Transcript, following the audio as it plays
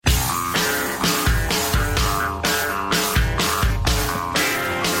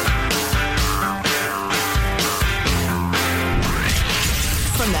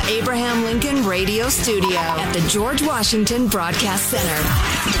Abraham Lincoln Radio Studio at the George Washington Broadcast Center.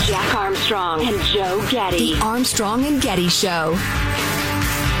 Jack Armstrong and Joe Getty. The Armstrong and Getty Show.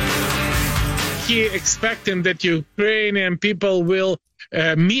 He expecting that Ukrainian people will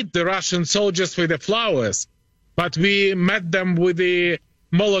meet the Russian soldiers with the flowers, but we met them with the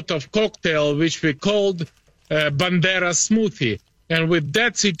Molotov cocktail, which we called Bandera smoothie. And with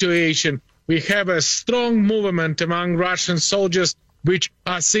that situation, we have a strong movement among Russian soldiers which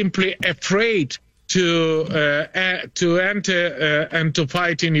are simply afraid to enter and to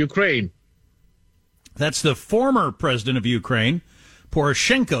fight in Ukraine. That's the former president of Ukraine,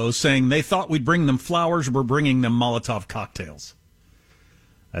 Poroshenko, saying they thought we'd bring them flowers. We're bringing them Molotov cocktails.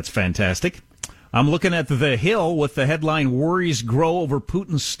 That's fantastic. I'm looking at The Hill with the headline, Worries Grow Over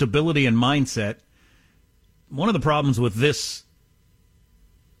Putin's Stability and Mindset. One of the problems with this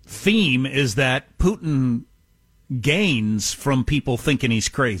theme is that Putin gains from people thinking he's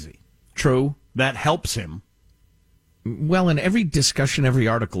crazy. True. That helps him. Well, in every discussion, every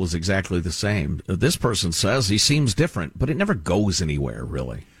article is exactly the same. This person says he seems different, but it never goes anywhere,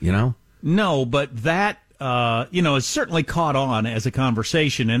 really, you know? No, but that, is certainly caught on as a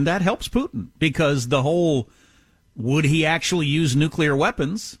conversation, and that helps Putin, because the whole, would he actually use nuclear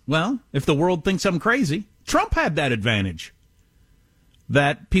weapons? Well, if the world thinks I'm crazy, Trump had that advantage,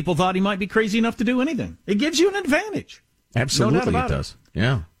 that people thought he might be crazy enough to do anything. It gives you an advantage. Absolutely, it does.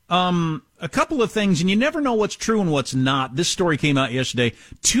 Yeah. A couple of things, and you never know what's true and what's not. This story came out yesterday.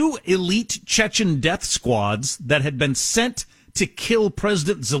 2 elite Chechen death squads that had been sent to kill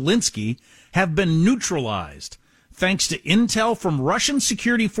President Zelensky have been neutralized, thanks to intel from Russian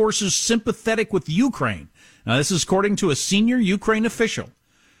security forces sympathetic with Ukraine. Now, this is according to a senior Ukraine official.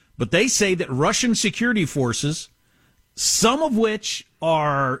 But they say that Russian security forces, some of which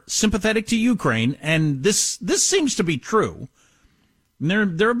are sympathetic to Ukraine, and this seems to be true. There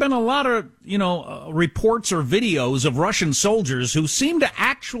have been a lot of, reports or videos of Russian soldiers who seem to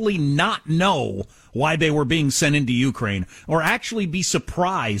actually not know why they were being sent into Ukraine, or actually be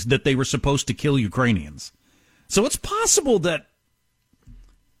surprised that they were supposed to kill Ukrainians. So it's possible that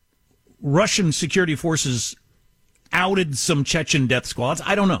Russian security forces outed some Chechen death squads.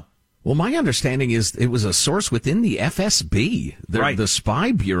 I don't know. Well, my understanding is it was a source within the FSB. Right. The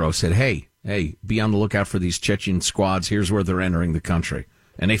spy bureau said, hey, be on the lookout for these Chechen squads. Here's where they're entering the country.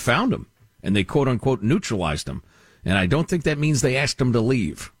 And they found them, and they quote-unquote neutralized them. And I don't think that means they asked them to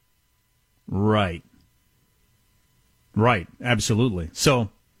leave. Right, absolutely. So,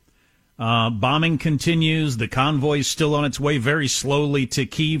 bombing continues. The convoy's still on its way very slowly to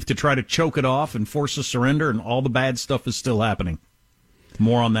Kyiv to try to choke it off and force a surrender, and all the bad stuff is still happening.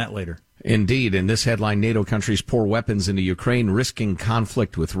 More on that later. Indeed. In this headline, NATO countries pour weapons into Ukraine, risking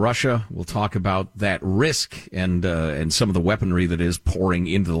conflict with Russia. We'll talk about that risk and some of the weaponry that is pouring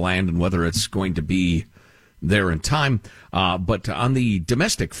into the land and whether it's going to be there in time. But on the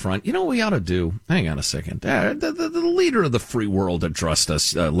domestic front, you know what we ought to do? Hang on a second. The leader of the free world addressed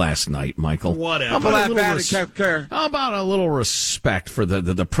us last night, Michael. Whatever. How about a little respect for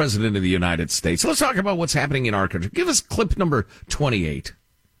the President of the United States? Let's talk about what's happening in our country. Give us clip number 28.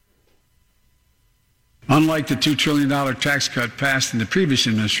 Unlike the $2 trillion tax cut passed in the previous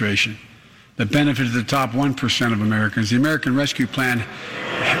administration that benefited the top 1% of Americans, the American Rescue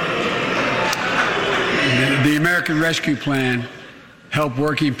Plan helped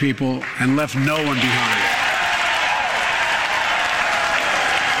working people and left no one behind.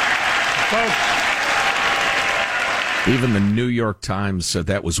 Folks. Even the New York Times said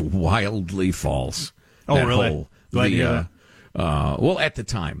that was wildly false. Oh, really? Well, at the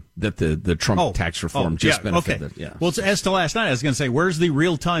time that the Trump tax reform benefited. Okay. Yeah. Well, as to last night, I was going to say, where's the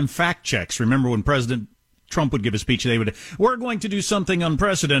real-time fact checks? Remember when President Trump would give a speech, we're going to do something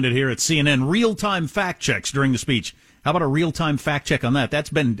unprecedented here at CNN, real-time fact checks during the speech. How about a real-time fact check on that? That's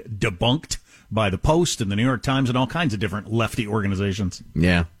been debunked by the Post and the New York Times and all kinds of different lefty organizations.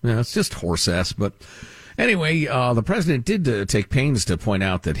 Yeah, it's just horse ass, but... Anyway, the president did take pains to point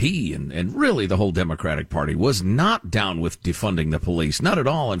out that he and really the whole Democratic Party was not down with defunding the police. Not at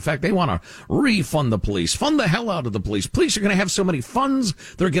all. In fact, they want to refund the police, fund the hell out of the police. Police are going to have so many funds,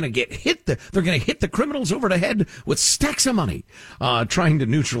 they're going to hit the criminals over the head with stacks of money, trying to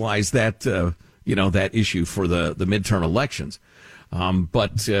neutralize that, that issue for the midterm elections.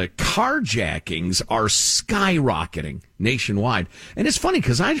 But carjackings are skyrocketing nationwide. And it's funny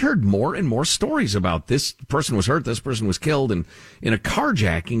because I'd heard more and more stories about this person was hurt, this person was killed in a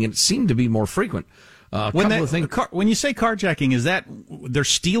carjacking, and it seemed to be more frequent. When you say carjacking, is that they're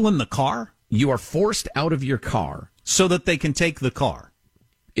stealing the car? You are forced out of your car. So that they can take the car.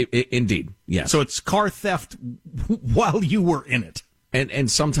 Indeed, yes. So it's car theft while you were in it.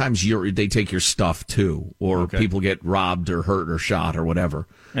 And sometimes they take your stuff too, or people get robbed or hurt or shot or whatever.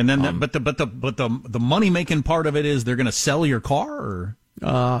 And then, but the money making part of it is they're going to sell your car or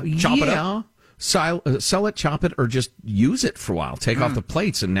chop it up. Sell it, chop it, or just use it for a while. Take off the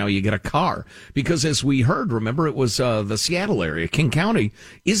plates, and now you get a car. Because as we heard, remember, it was the Seattle area, King County,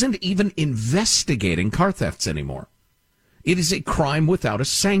 isn't even investigating car thefts anymore. It is a crime without a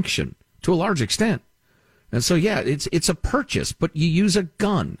sanction, to a large extent. And so, yeah, it's a purchase, but you use a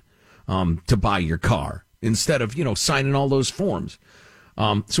gun to buy your car instead of, signing all those forms.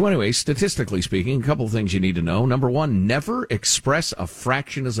 So anyway, statistically speaking, a couple of things you need to know. Number one, never express a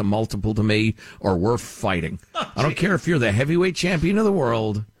fraction as a multiple to me or we're fighting. I don't care if you're the heavyweight champion of the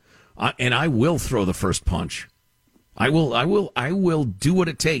world, and I will throw the first punch. I will do what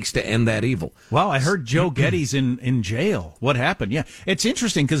it takes to end that evil. Wow, I heard Joe Getty's in jail. What happened? Yeah, it's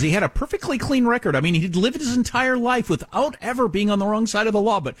interesting because he had a perfectly clean record. I mean, he'd lived his entire life without ever being on the wrong side of the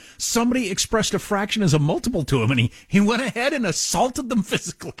law, but somebody expressed a fraction as a multiple to him, and he went ahead and assaulted them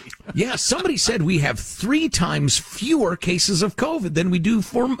physically. Yeah, somebody said we have 3 times fewer cases of COVID than we did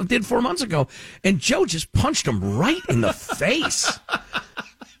 4 months ago, and Joe just punched him right in the face.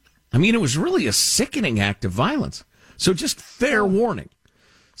 I mean, it was really a sickening act of violence. So just fair warning.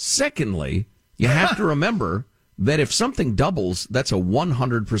 Secondly, you have to remember that if something doubles, that's a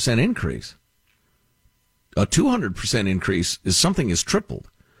 100% increase. A 200% increase is something is tripled.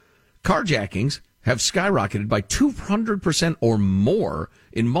 Carjackings have skyrocketed by 200% or more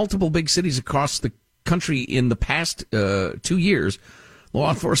in multiple big cities across the country in the past 2 years. Law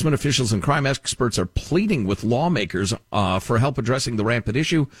enforcement officials and crime experts are pleading with lawmakers for help addressing the rampant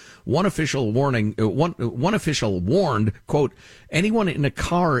issue. One official warned, quote, anyone in a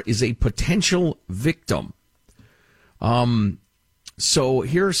car is a potential victim. So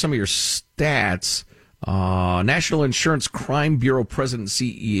here are some of your stats. National Insurance Crime Bureau President and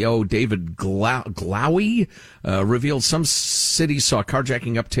CEO David Glowy revealed some cities saw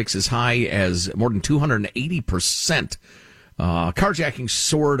carjacking upticks as high as more than 280%. Carjacking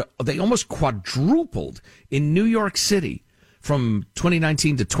soared, they almost quadrupled in New York City from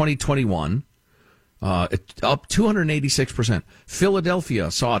 2019 to 2021, up 286%.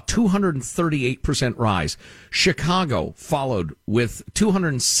 Philadelphia saw a 238% rise. Chicago followed with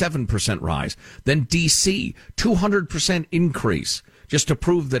 207% rise. Then D.C., 200% increase. Just to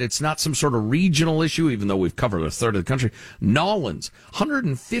prove that it's not some sort of regional issue, even though we've covered a third of the country. Nolans,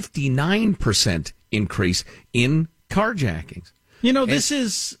 159% increase in carjackings. This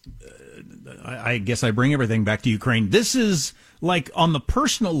is, I guess I bring everything back to Ukraine. This is like on the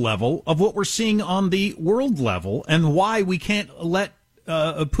personal level of what we're seeing on the world level and why we can't let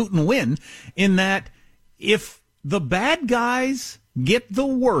Putin win, in that if the bad guys get the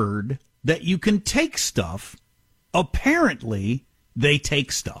word that you can take stuff, apparently they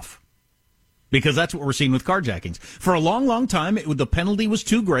take stuff. Because that's what we're seeing with carjackings. For a long, long time, the penalty was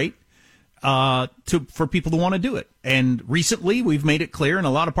too great for people to want to do it. And recently, we've made it clear in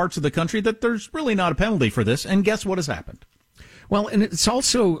a lot of parts of the country that there's really not a penalty for this. And guess what has happened? Well, and it's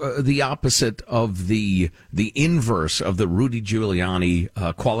also the opposite of the inverse of the Rudy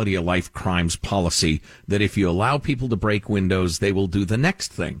Giuliani quality of life crimes policy, that if you allow people to break windows, they will do the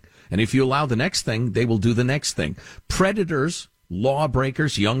next thing. And if you allow the next thing, they will do the next thing. Predators,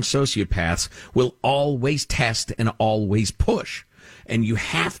 lawbreakers, young sociopaths will always test and always push. And you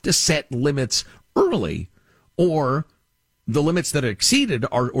have to set limits early, or the limits that are exceeded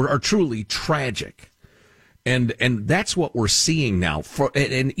are truly tragic. And that's what we're seeing now.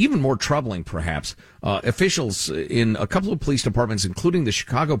 And even more troubling, perhaps, officials in a couple of police departments, including the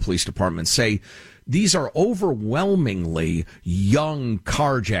Chicago Police Department, say these are overwhelmingly young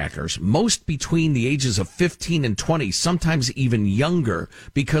carjackers, most between the ages of 15 and 20, sometimes even younger,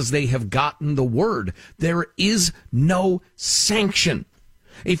 because they have gotten the word. There is no sanction.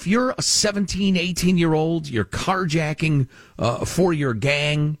 If you're a 17, 18-year-old, you're carjacking for your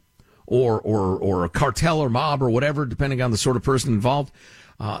gang or a cartel or mob or whatever, depending on the sort of person involved,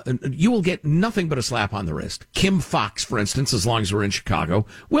 you will get nothing but a slap on the wrist. Kim Fox, for instance, as long as we're in Chicago,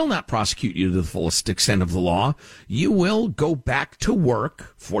 will not prosecute you to the fullest extent of the law. You will go back to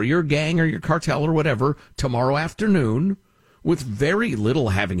work for your gang or your cartel or whatever tomorrow afternoon with very little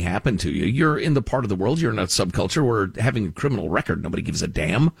having happened to you. You're in the part of the world, you're in a subculture where having a criminal record, nobody gives a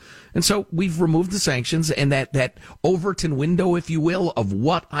damn. And so we've removed the sanctions, and that Overton window, if you will, of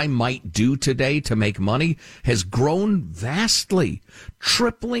what I might do today to make money has grown vastly,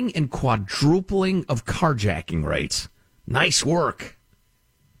 tripling and quadrupling of carjacking rates. Nice work.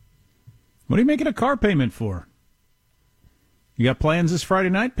 What are you making a car payment for? You got plans this Friday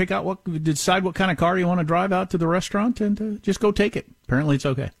night? Decide what kind of car you want to drive out to the restaurant and just go take it. Apparently it's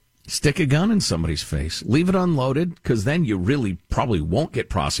okay. Stick a gun in somebody's face. Leave it unloaded, because then you really probably won't get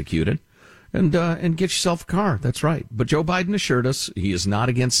prosecuted. And get yourself a car. That's right. But Joe Biden assured us he is not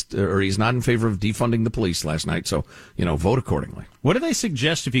he's not in favor of defunding the police last night. So, vote accordingly. What do they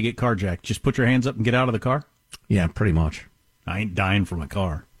suggest if you get carjacked? Just put your hands up and get out of the car? Yeah, pretty much. I ain't dying for my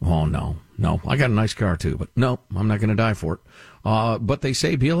car. Oh, no. I got a nice car, too. But no, I'm not going to die for it. But they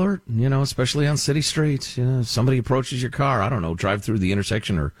say be alert, especially on city streets. If somebody approaches your car, I don't know, drive through the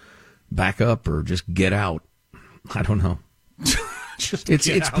intersection or back up or just get out. I don't know.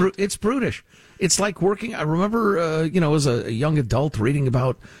 It's brutish. It's like working. I remember, as a young adult reading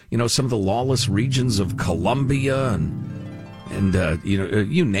about, some of the lawless regions of Colombia and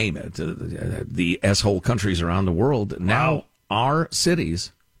you name it, the S-hole countries around the world. Wow. Now our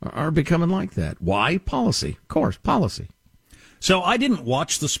cities are becoming like that. Why? Policy. Of course, policy. So I didn't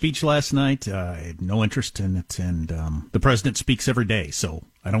watch the speech last night. I had no interest in it. And the president speaks every day, so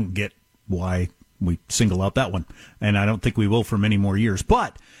I don't get why we single out that one. And I don't think we will for many more years.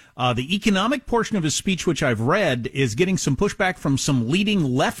 But the economic portion of his speech, which I've read, is getting some pushback from some leading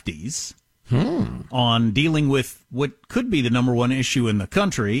lefties on dealing with what could be the number one issue in the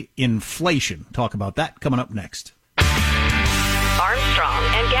country, inflation. Talk about that coming up next. Armstrong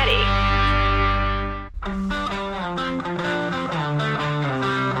and Getty.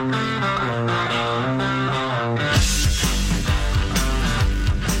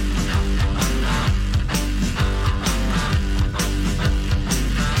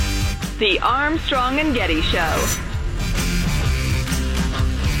 The Armstrong and Getty Show.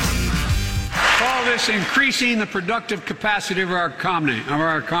 Call this increasing the productive capacity of our economy.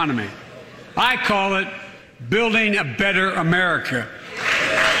 I call it building a better America.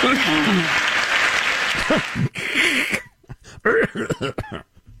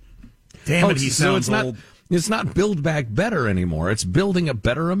 Damn it, he sounds old. It's not build back better anymore. It's building a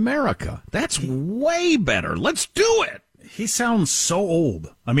better America. That's way better. Let's do it. He sounds so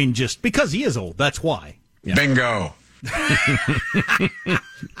old. I mean, just because he is old, that's why. Yeah. Bingo.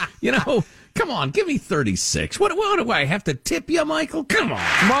 Come on, give me 36. What do I have to tip you, Michael? Come on.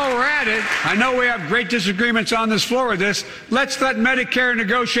 While we're at it, I know we have great disagreements on this floor with this. Let's let Medicare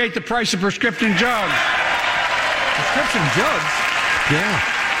negotiate the price of prescription drugs. Prescription drugs?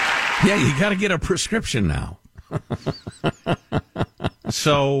 Yeah, you got to get a prescription now.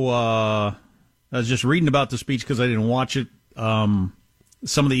 So, I was just reading about the speech because I didn't watch it.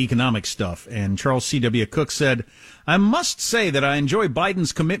 Some of the economic stuff. And Charles C.W. Cook said, I must say that I enjoy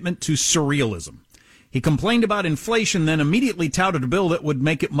Biden's commitment to surrealism. He complained about inflation, then immediately touted a bill that would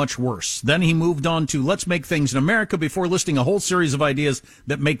make it much worse. Then he moved on to let's make things in America before listing a whole series of ideas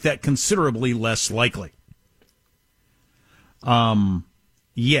that make that considerably less likely.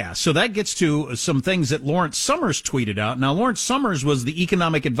 Yeah, so that gets to some things that Lawrence Summers tweeted out. Now, Lawrence Summers was the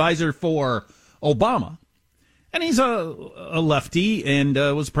economic advisor for Obama. And he's a lefty and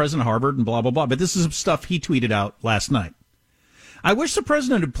was president of Harvard and blah, blah, blah. But this is stuff he tweeted out last night. I wish the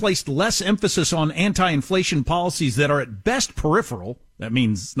president had placed less emphasis on anti-inflation policies that are at best peripheral. That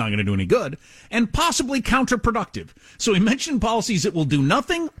means it's not going to do any good. And possibly counterproductive. So he mentioned policies that will do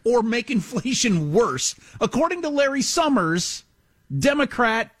nothing or make inflation worse, according to Larry Summers,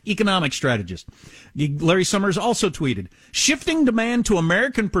 Democrat economic strategist. Larry Summers also tweeted, shifting demand to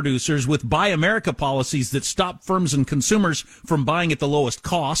American producers with Buy America policies that stop firms and consumers from buying at the lowest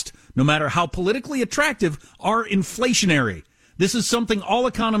cost, no matter how politically attractive, are inflationary. This is something all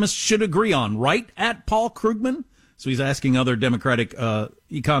economists should agree on, right? At Paul Krugman. So he's asking other Democratic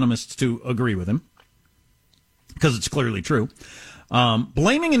economists to agree with him, because it's clearly true.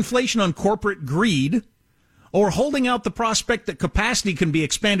 Blaming inflation on corporate greed or holding out the prospect that capacity can be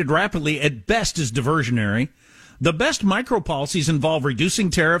expanded rapidly at best is diversionary. The best micro policies involve reducing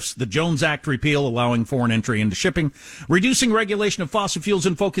tariffs, the Jones Act repeal allowing foreign entry into shipping, reducing regulation of fossil fuels,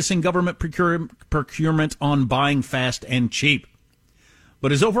 and focusing government procurement on buying fast and cheap.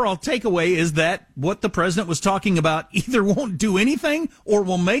 But his overall takeaway is that what the president was talking about either won't do anything or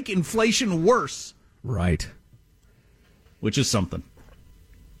will make inflation worse. Right. Which is something.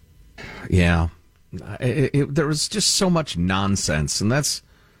 Yeah. There was just so much nonsense, and that's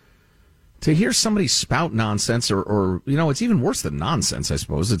to hear somebody spout nonsense or it's even worse than nonsense, I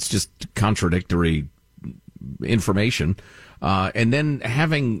suppose. It's just contradictory information. And then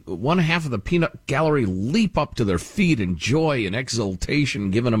having one half of the peanut gallery leap up to their feet in joy and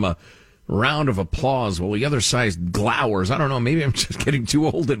exultation, giving them a round of applause while the other side glowers. I don't know, maybe I'm just getting too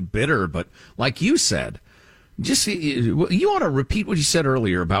old and bitter, but like you said, you ought to repeat what you said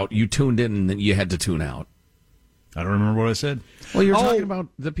earlier about you tuned in and then you had to tune out. I don't remember what I said. Well, you're talking about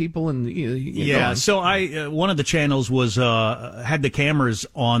the people in the... Yeah, so I one of the channels was had the cameras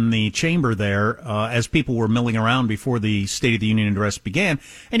on the chamber there as people were milling around before the State of the Union address began.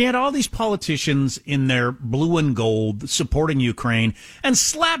 And you had all these politicians in their blue and gold supporting Ukraine and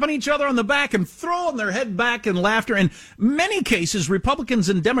slapping each other on the back and throwing their head back in laughter. In many cases, Republicans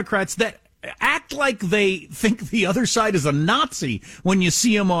and Democrats that act like they think the other side is a Nazi when you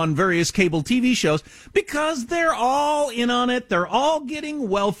see them on various cable TV shows, because they're all in on it. They're all getting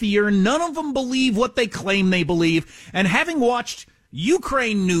wealthier. None of them believe what they claim they believe. And having watched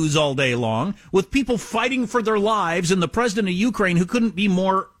Ukraine news all day long with people fighting for their lives and the president of Ukraine who couldn't be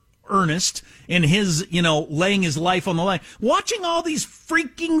more earnest in his, laying his life on the line. Watching all these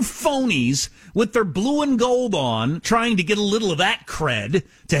freaking phonies with their blue and gold on, trying to get a little of that cred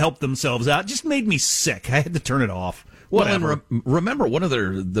to help themselves out, just made me sick. I had to turn it off. Whatever. Well, and remember, one of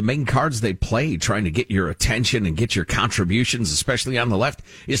the main cards they play, trying to get your attention and get your contributions, especially on the left,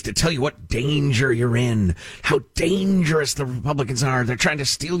 is to tell you what danger you're in, how dangerous the Republicans are. They're trying to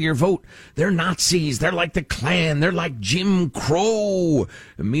steal your vote. They're Nazis. They're like the Klan. They're like Jim Crow.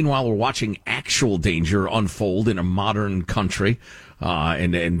 And meanwhile, we're watching actual danger unfold in a modern country.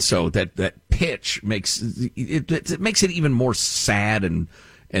 And so that pitch makes it even more sad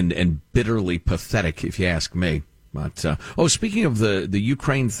and bitterly pathetic, if you ask me. But speaking of the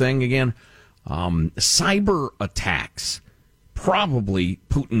Ukraine thing again, cyber attacks, probably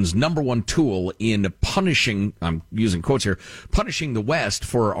Putin's number one tool in punishing, I'm using quotes here, punishing the West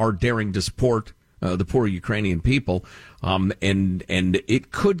for our daring to support the poor Ukrainian people. And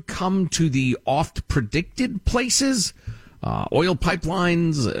it could come to the oft predicted places. Oil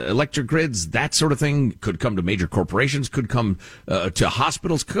pipelines, electric grids, that sort of thing could come to major corporations, could come to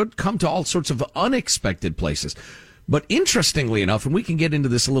hospitals, could come to all sorts of unexpected places. But interestingly enough, and we can get into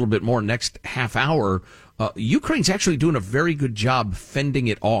this a little bit more next half hour, Ukraine's actually doing a very good job fending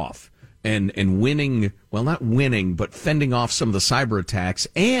it off and winning, well, not winning, but fending off some of the cyber attacks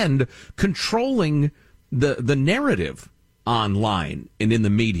and controlling the narrative online and in the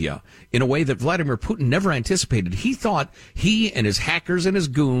media in a way that Vladimir Putin never anticipated. He thought he and his hackers and his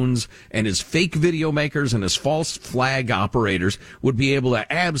goons and his fake video makers and his false flag operators would be able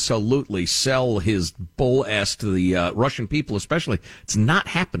to absolutely sell his bull ass to the Russian people especially. It's not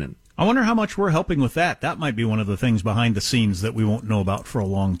happening. I wonder how much we're helping with that. That might be one of the things behind the scenes that we won't know about for a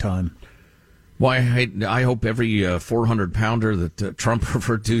long time. Well, I hope every 400-pounder that Trump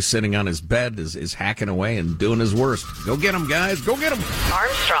referred to sitting on his bed is hacking away and doing his worst. Go get him, guys. Go get him.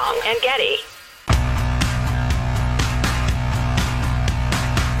 Armstrong and Getty.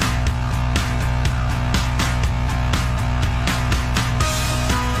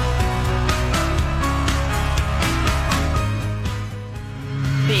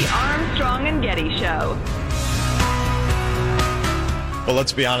 The Armstrong and Getty Show. Well,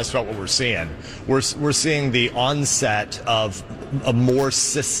 let's be honest about what we're seeing. We're seeing the onset of a more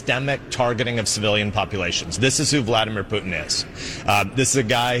systemic targeting of civilian populations. This is who Vladimir Putin is. This is a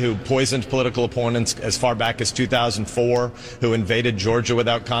guy who poisoned political opponents as far back as 2004, who invaded Georgia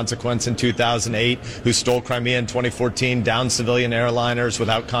without consequence in 2008, who stole Crimea in 2014, downed civilian airliners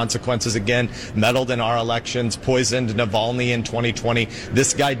without consequences again, meddled in our elections, poisoned Navalny in 2020.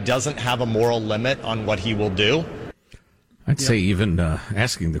 This guy doesn't have a moral limit on what he will do. I'd say even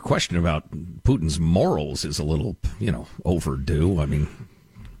asking the question about Putin's morals is a little, overdue. I mean,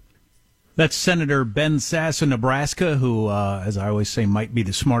 that's Senator Ben Sass of Nebraska, who, as I always say, might be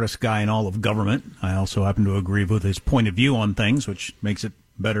the smartest guy in all of government. I also happen to agree with his point of view on things, which makes it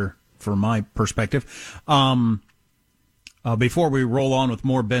better from my perspective. Before we roll on with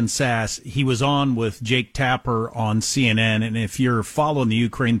more Ben Sass, he was on with Jake Tapper on CNN, and if you're following the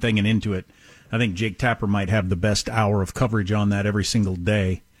Ukraine thing and into it, I think Jake Tapper might have the best hour of coverage on that every single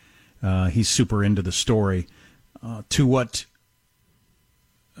day. He's super into the story. To what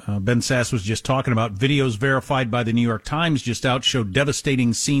Ben Sass was just talking about, videos verified by the New York Times just out showed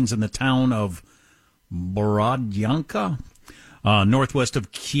devastating scenes in the town of Borodyanka, northwest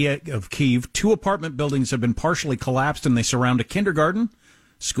of Kyiv. 2 apartment buildings have been partially collapsed and they surround a kindergarten.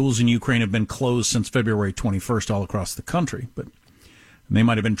 Schools in Ukraine have been closed since February 21st all across the country, but they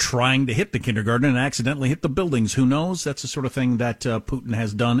might have been trying to hit the kindergarten and accidentally hit the buildings. Who knows? That's the sort of thing that Putin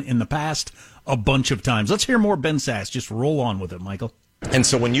has done in the past a bunch of times. Let's hear more Ben Sass. Just roll on with it, Michael. And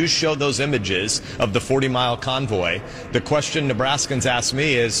so when you show those images of the 40-mile convoy, the question Nebraskans ask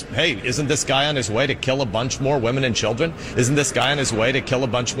me is, hey, isn't this guy on his way to kill a bunch more women and children? Isn't this guy on his way to kill a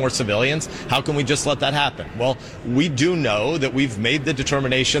bunch more civilians? How can we just let that happen? Well, we do know that we've made the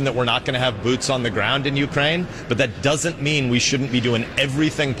determination that we're not going to have boots on the ground in Ukraine, but that doesn't mean we shouldn't be doing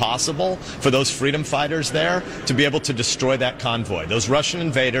everything possible for those freedom fighters there to be able to destroy that convoy. Those Russian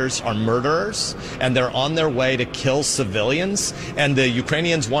invaders are murderers, and they're on their way to kill civilians, and the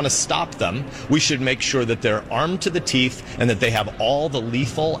Ukrainians want to stop them. We should make sure that they're armed to the teeth and that they have all the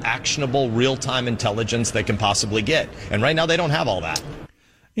lethal, actionable, real-time intelligence they can possibly get. And right now they don't have all that.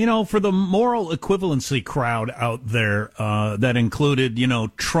 You know, for the moral equivalency crowd out there, that included,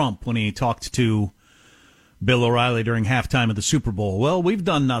 Trump when he talked to Bill O'Reilly during halftime of the Super Bowl. Well, we've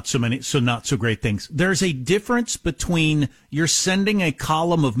done not so great things. There's a difference between you're sending a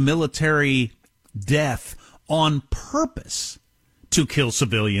column of military death on purpose to kill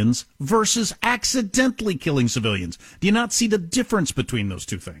civilians versus accidentally killing civilians. Do you not see the difference between those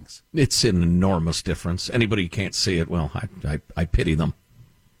two things? It's an enormous difference. Anybody who can't see it, well, I pity them.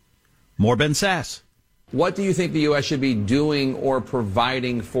 More Ben Sass. What do you think the U.S. should be doing or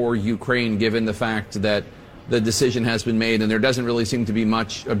providing for Ukraine, given the fact that the decision has been made and there doesn't really seem to be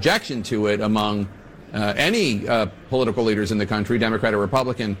much objection to it among any political leaders in the country, Democrat or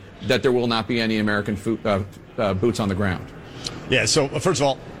Republican, that there will not be any American boots on the ground? Yeah, so first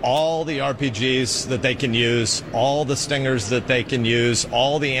of all the RPGs that they can use, all the Stingers that they can use,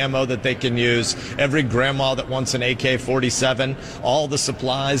 all the ammo that they can use, every grandma that wants an AK-47, all the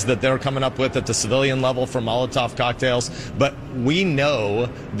supplies that they're coming up with at the civilian level for Molotov cocktails. But we know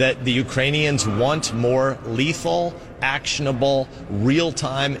that the Ukrainians want more lethal, actionable,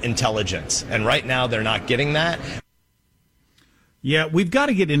 real-time intelligence. And right now they're not getting that. Yeah, we've got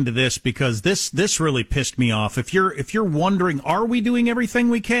to get into this because this really pissed me off. If you're wondering, are we doing everything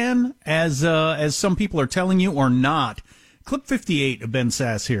we can as some people are telling you or not? Clip 58 of Ben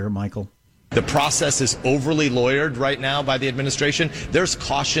Sass here, Michael. The process is overly lawyered right now by the administration. There's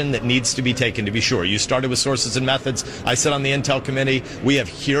caution that needs to be taken, to be sure. You started with sources and methods. I sit on the Intel Committee. We have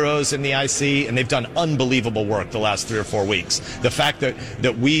heroes in the IC, and they've done unbelievable work the last 3 or 4 weeks. The fact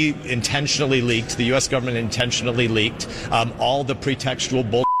that we intentionally leaked, the U.S. government intentionally leaked, all the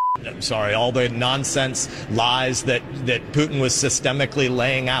pretextual bull. All the nonsense lies that Putin was systemically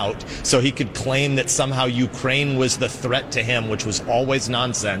laying out so he could claim that somehow Ukraine was the threat to him, which was always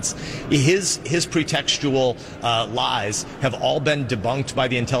nonsense. His pretextual lies have all been debunked by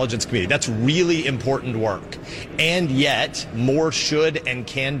the intelligence community. That's really important work. And yet, more should and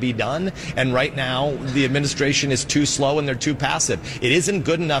can be done. And right now, the administration is too slow and they're too passive. It isn't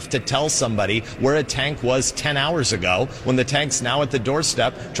good enough to tell somebody where a tank was 10 hours ago when the tank's now at the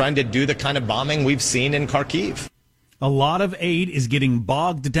doorstep trying to do the kind of bombing we've seen in Kharkiv. A lot of aid is getting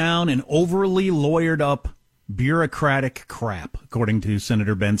bogged down in overly lawyered up bureaucratic crap, according to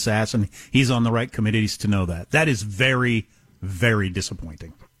Senator Ben Sass, and he's on the right committees to know that. That is very, very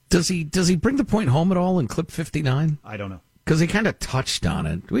disappointing. Does he bring the point home at all in clip 59? I don't know. Because he kind of touched on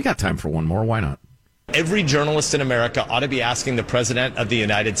it. We got time for one more. Why not? Every journalist in America ought to be asking the President of the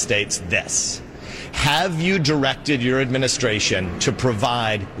United States this. Have you directed your administration to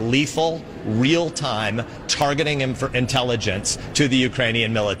provide lethal, real-time targeting intelligence to the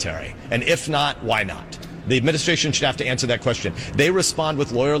Ukrainian military? And if not, why not? The administration should have to answer that question. They respond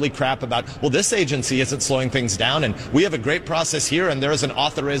with lawyerly crap about, well, this agency isn't slowing things down, and we have a great process here, and there is an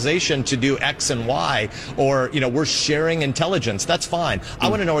authorization to do X and Y, or, we're sharing intelligence. That's fine. I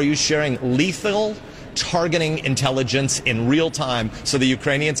want to know, are you sharing lethal targeting intelligence in real time so the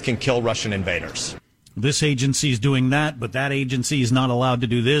Ukrainians can kill Russian invaders? This agency is doing that, but that agency is not allowed to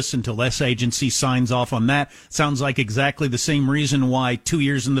do this until this agency signs off on that. Sounds like exactly the same reason why 2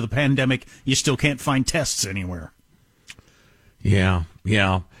 years into the pandemic, you still can't find tests anywhere. Yeah.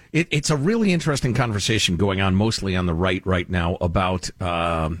 It's a really interesting conversation going on, mostly on the right now, about,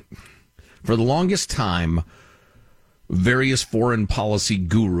 for the longest time, various foreign policy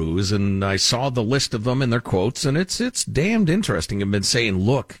gurus, and I saw the list of them in their quotes, and it's damned interesting. I've been saying,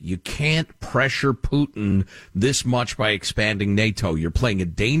 look, you can't pressure Putin this much by expanding NATO. You're playing a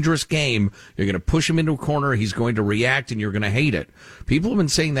dangerous game. You're going to push him into a corner. He's going to react, and you're going to hate it. People have been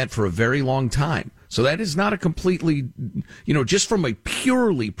saying that for a very long time. So that is not a completely, just from a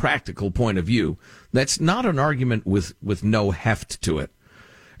purely practical point of view, that's not an argument with no heft to it.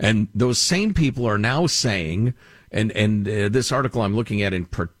 And those same people are now saying, and this article I'm looking at in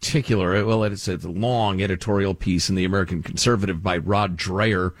particular, well, it's a long editorial piece in the American Conservative by Rod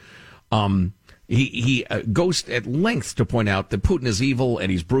Dreher. He goes at length to point out that Putin is evil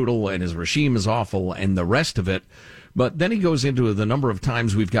and he's brutal and his regime is awful and the rest of it. But then he goes into the number of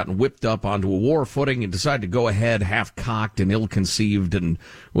times we've gotten whipped up onto a war footing and decide to go ahead half-cocked and ill-conceived, and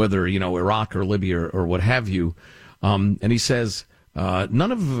whether, Iraq or Libya or what have you. And he says,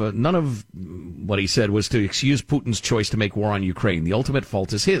 none of what he said was to excuse Putin's choice to make war on Ukraine. The ultimate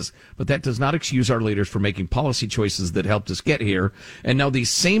fault is his, but that does not excuse our leaders for making policy choices that helped us get here. And now these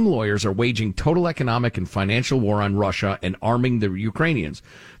same lawyers are waging total economic and financial war on Russia and arming the Ukrainians.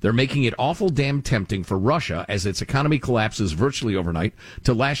 They're making it awful damn tempting for Russia, as its economy collapses virtually overnight,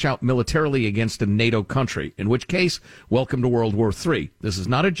 to lash out militarily against a NATO country, in which case, welcome to World War III. This is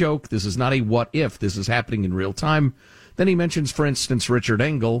not a joke. This is not a what if. This is happening in real time. Then he mentions, for instance, Richard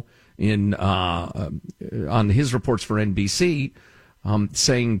Engel on his reports for NBC,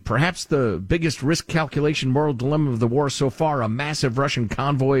 saying perhaps the biggest risk calculation moral dilemma of the war so far, a massive Russian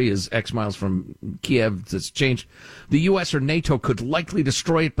convoy is X miles from Kiev that's changed. The U.S. or NATO could likely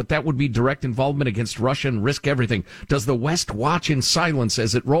destroy it, but that would be direct involvement against Russia and risk everything. Does the West watch in silence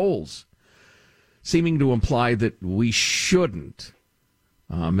as it rolls? Seeming to imply that we shouldn't.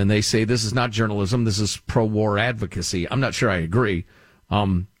 And they say this is not journalism, this is pro-war advocacy. I'm not sure I agree. But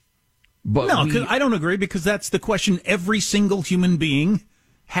no, I don't agree, because that's the question every single human being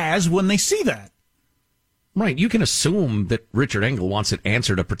has when they see that. Right. You can assume that Richard Engel wants it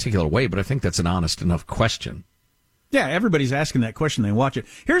answered a particular way, but I think that's an honest enough question. Yeah, everybody's asking that question. They watch it.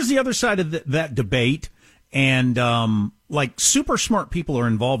 Here's the other side of that debate. And, super smart people are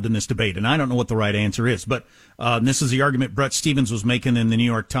involved in this debate, and I don't know what the right answer is, but this is the argument Brett Stevens was making in the New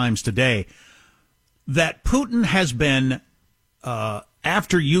York Times today, that Putin has been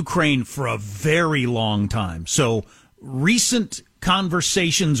after Ukraine for a very long time. So recent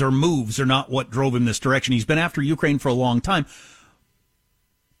conversations or moves are not what drove him this direction. He's been after Ukraine for a long time,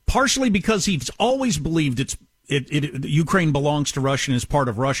 partially because he's always believed Ukraine belongs to Russia and is part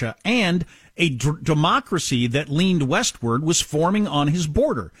of Russia, and a democracy that leaned westward was forming on his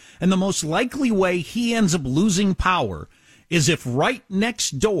border. And the most likely way he ends up losing power is if right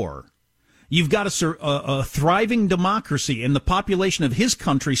next door you've got a thriving democracy, and the population of his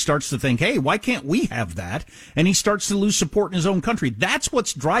country starts to think, hey, why can't we have that? And he starts to lose support in his own country. That's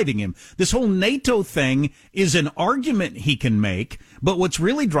what's driving him. This whole NATO thing is an argument he can make, but what's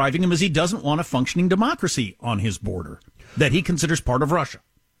really driving him is he doesn't want a functioning democracy on his border that he considers part of Russia.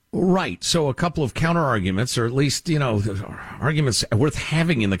 Right. So a couple of counter arguments, or at least, arguments worth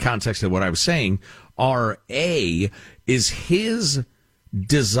having in the context of what I was saying, are A, is his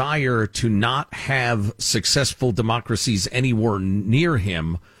desire to not have successful democracies anywhere near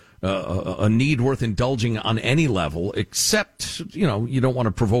him a need worth indulging on any level, except, you don't want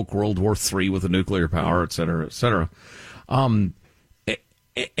to provoke World War III with a nuclear power, et cetera, et cetera.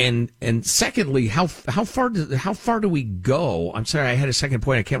 And secondly, how far do we go? I'm sorry, I had a second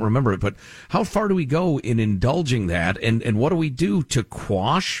point, I can't remember it, but how far do we go in indulging that? And what do we do to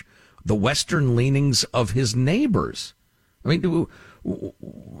quash the Western leanings of his neighbors? I mean,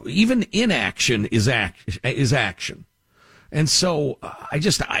 even inaction is action. And so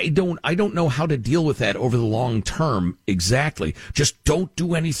I don't know how to deal with that over the long term exactly. Just don't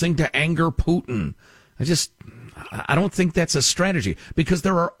do anything to anger Putin. I don't think that's a strategy, because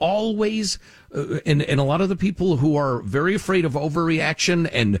there are always, and a lot of the people who are very afraid of overreaction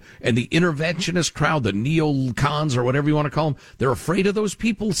and the interventionist crowd, the neocons or whatever you want to call them, they're afraid of those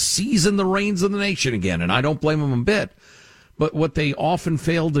people seizing the reins of the nation again. And I don't blame them a bit. But what they often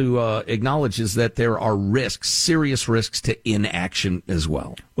fail to acknowledge is that there are risks, serious risks to inaction as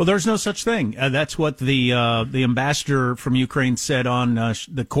well. Well, there's no such thing. That's what the ambassador from Ukraine said on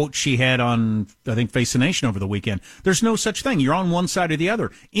the quote she had on, I think, Face the Nation over the weekend. There's no such thing. You're on one side or the other.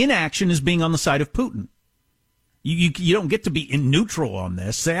 Inaction is being on the side of Putin. You don't get to be in neutral on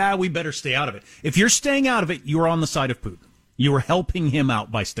this. Say, we better stay out of it. If you're staying out of it, you're on the side of Putin. You are helping him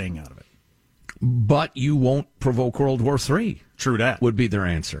out by staying out of it. But you won't provoke World War III. True that. Would be their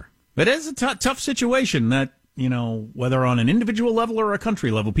answer. But it is a tough situation that, whether on an individual level or a country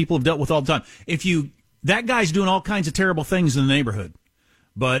level, people have dealt with all the time. That guy's doing all kinds of terrible things in the neighborhood.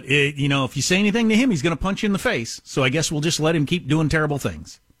 But, if you say anything to him, he's going to punch you in the face. So I guess we'll just let him keep doing terrible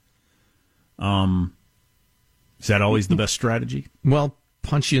things. Is that always the best strategy? Well,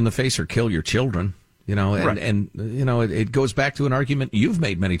 punch you in the face or kill your children. Right. It goes back to an argument you've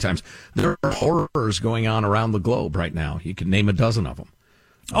made many times. There are horrors going on around the globe right now. You can name a dozen of them.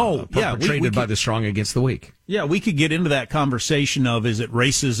 Perpetrated by the strong against the weak. Yeah, we could get into that conversation of, is it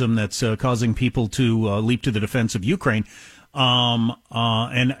racism that's causing people to leap to the defense of Ukraine? And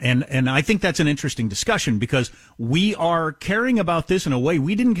I think that's an interesting discussion, because we are caring about this in a way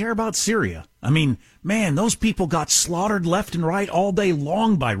we didn't care about Syria. I mean, man, those people got slaughtered left and right all day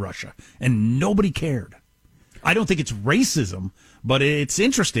long by Russia, and nobody cared. I don't think it's racism, but it's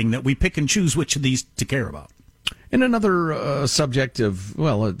interesting that we pick and choose which of these to care about. And another a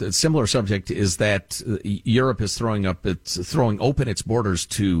similar subject is that Europe is throwing open its borders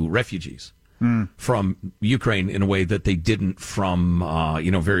to refugees from Ukraine in a way that they didn't from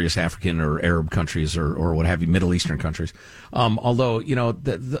various African or Arab countries or what have you, Middle Eastern countries. Although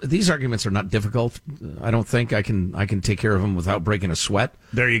these arguments are not difficult. I don't think I can take care of them without breaking a sweat.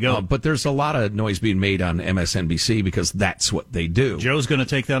 There you go. But there's a lot of noise being made on MSNBC because that's what they do. Joe's going to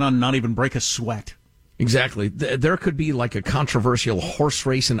take that on, not even break a sweat. Exactly. There could be like a controversial horse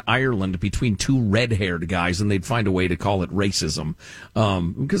race in Ireland between two red-haired guys, and they'd find a way to call it racism,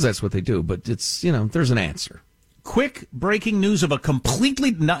 because that's what they do. But it's, there's an answer. Quick breaking news of a completely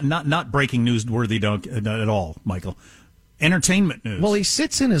not breaking news worthy at all, Michael. Entertainment news. Well, he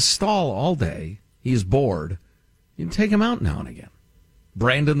sits in his stall all day. He's bored. You can take him out now and again.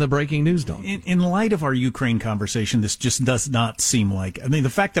 Brandon, the breaking news dog. In light of our Ukraine conversation, this just does not seem like... the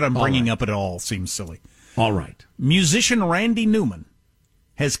fact that I'm bringing up it all seems silly. All right. Musician Randy Newman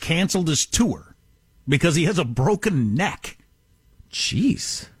has canceled his tour because he has a broken neck.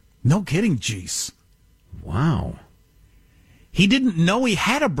 Jeez. No kidding, jeez. Wow. He didn't know he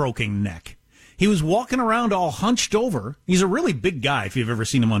had a broken neck. He was walking around all hunched over. He's a really big guy if you've ever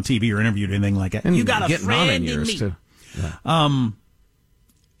seen him on TV or interviewed anything like that. And you got a friend in me. Too. Yeah.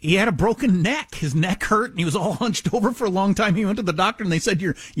 He had a broken neck. His neck hurt, and he was all hunched over for a long time. He went to the doctor, and they said,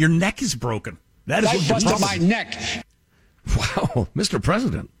 your neck is broken. That is I busted my neck. Wow, Mr.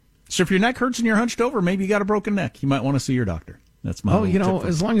 President. So if your neck hurts and you're hunched over, maybe you got a broken neck. You might want to see your doctor. That's my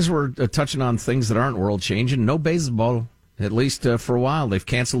as long as we're touching on things that aren't world-changing, no baseball, at least for a while. They've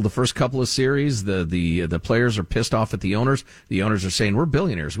canceled the first couple of series. The players are pissed off at the owners. The owners are saying, we're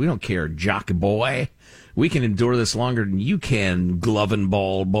billionaires. We don't care, jock boy. We can endure this longer than you can, glove and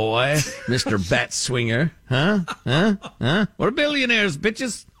ball boy, Mr. Bat Swinger. Huh? We're billionaires,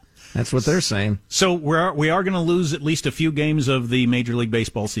 bitches. That's what they're saying. So we are going to lose at least a few games of the Major League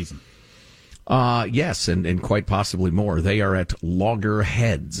Baseball season. Yes, and quite possibly more. They are at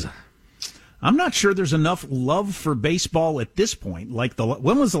loggerheads. I'm not sure there's enough love for baseball at this point.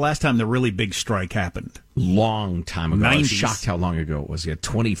 When was the last time the really big strike happened? Long time ago. 90s. I was shocked how long ago it was.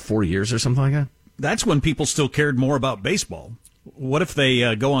 24 years or something like that? That's when people still cared more about baseball. What if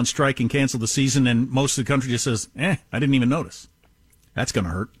they go on strike and cancel the season and most of the country just says, I didn't even notice? That's going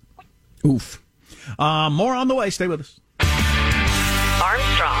to hurt. Oof. More on the way. Stay with us.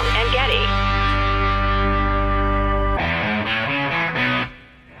 Armstrong and Getty.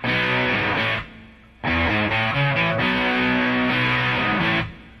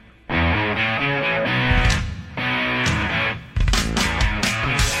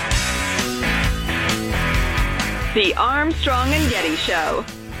 The Armstrong and Getty Show.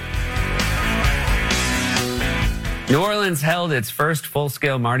 New Orleans held its first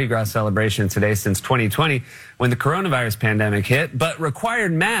full-scale Mardi Gras celebration today since 2020 when the coronavirus pandemic hit, but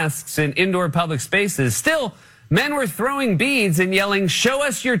required masks in indoor public spaces. Still, men were throwing beads and yelling, "Show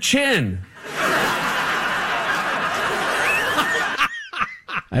us your chin."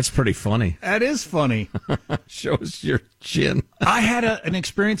 That's pretty funny. That is funny. Show us your chin. I had an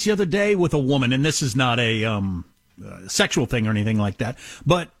experience the other day with a woman, and this is not a sexual thing or anything like that,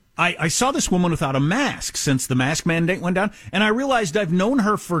 but I saw this woman without a mask since the mask mandate went down, and I realized I've known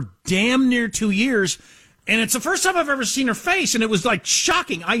her for damn near 2 years, and it's the first time I've ever seen her face, and it was like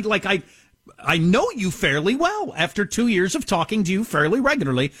shocking. I know you fairly well after 2 years of talking to you fairly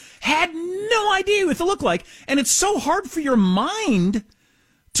regularly, had no idea what to look like, and it's so hard for your mind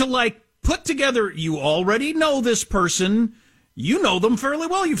to put together. You already know this person. You know them fairly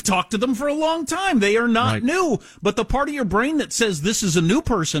well. You've talked to them for a long time. They are not new. But the part of your brain that says this is a new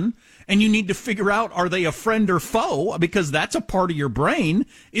person and you need to figure out, are they a friend or foe? Because that's a part of your brain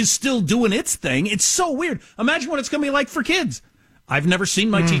is still doing its thing. It's so weird. Imagine what it's going to be like for kids. I've never seen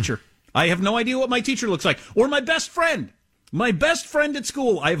my teacher. I have no idea what my teacher looks like. Or my best friend. My best friend at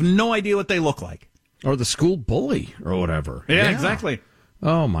school. I have no idea what they look like. Or the school bully or whatever. Yeah. Exactly.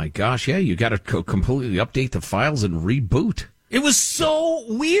 Oh, my gosh. Yeah, you got to completely update the files and reboot. It was so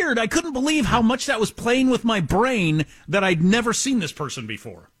weird. I couldn't believe how much that was playing with my brain that I'd never seen this person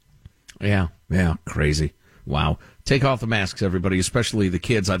before. Yeah, crazy. Wow. Take off the masks, everybody, especially the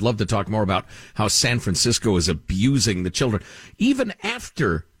kids. I'd love to talk more about how San Francisco is abusing the children. Even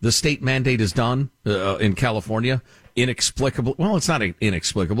after the state mandate is done in California. Inexplicable. Well, it's not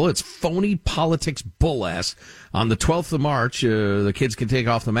inexplicable. It's phony politics bull ass. On the 12th of March, the kids can take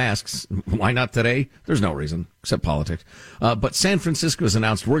off the masks. Why not today? There's no reason except politics. But San Francisco has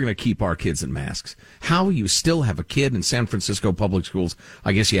announced we're going to keep our kids in masks. How you still have a kid in San Francisco public schools?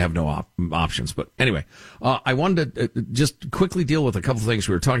 I guess you have no options. But anyway, I wanted to just quickly deal with a couple of things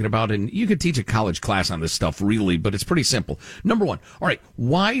we were talking about. And you could teach a college class on this stuff, really, but it's pretty simple. Number one, all right,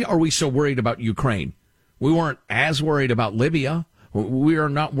 why are we so worried about Ukraine? We weren't as worried about Libya. We are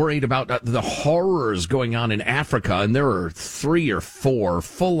not worried about the horrors going on in Africa. And there are 3 or 4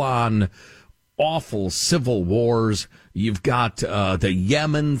 full-on awful civil wars. You've got the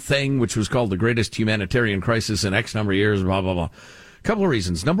Yemen thing, which was called the greatest humanitarian crisis in X number of years, blah, blah, blah. A couple of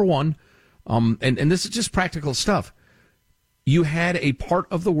reasons. Number one, and this is just practical stuff. You had a part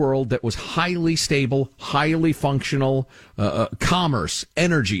of the world that was highly stable, highly functional, commerce,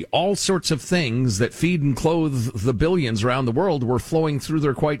 energy, all sorts of things that feed and clothe the billions around the world were flowing through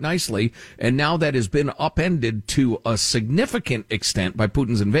there quite nicely. And now that has been upended to a significant extent by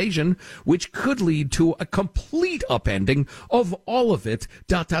Putin's invasion, which could lead to a complete upending of all of it, ...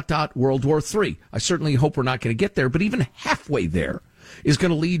 World War III. I certainly hope we're not going to get there, but even halfway there is going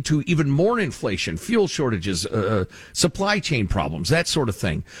to lead to even more inflation, fuel shortages, supply chain problems, that sort of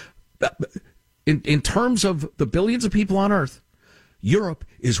thing. In terms of the billions of people on Earth, Europe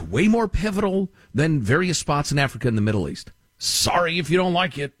is way more pivotal than various spots in Africa and the Middle East. Sorry if you don't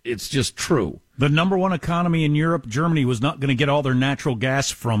like it. It's just true. The number one economy in Europe, Germany, was not going to get all their natural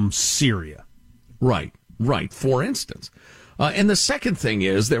gas from Syria. Right. For instance. And the second thing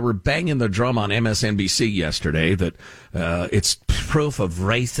is they were banging the drum on MSNBC yesterday that it's proof of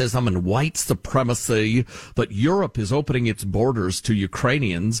racism and white supremacy that Europe is opening its borders to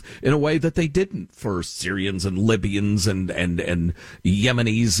Ukrainians in a way that they didn't for Syrians and Libyans and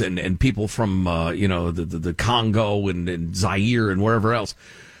Yemenis and people from the Congo and Zaire and wherever else.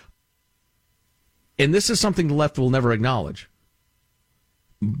 And this is something the left will never acknowledge.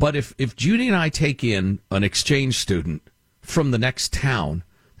 But if Judy and I take in an exchange student from the next town,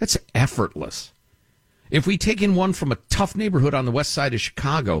 that's effortless. If we take in one from a tough neighborhood on the west side of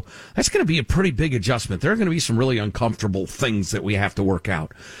Chicago, that's going to be a pretty big adjustment. There are going to be some really uncomfortable things that we have to work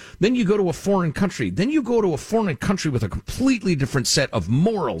out. Then you go to a foreign country. Then you go to a foreign country with a completely different set of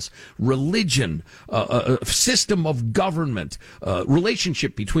morals, religion, system of government,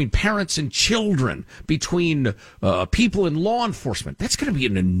 relationship between parents and children, between people in law enforcement. That's going to be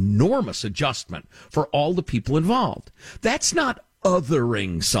an enormous adjustment for all the people involved. That's not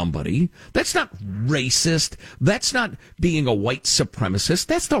othering somebody. That's not racist. That's not being a white supremacist.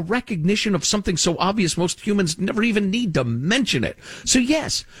 That's the recognition of something so obvious most humans never even need to mention it. So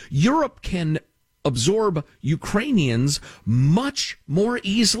yes, Europe can absorb Ukrainians much more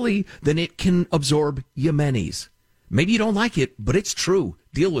easily than it can absorb Yemenis. Maybe you don't like it, but it's true.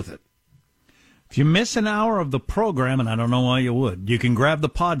 Deal with it. If you miss an hour of the program, and I don't know why you would, you can grab the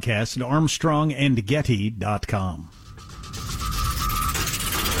podcast at ArmstrongandGetty.com.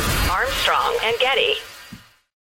 Armstrong and Getty.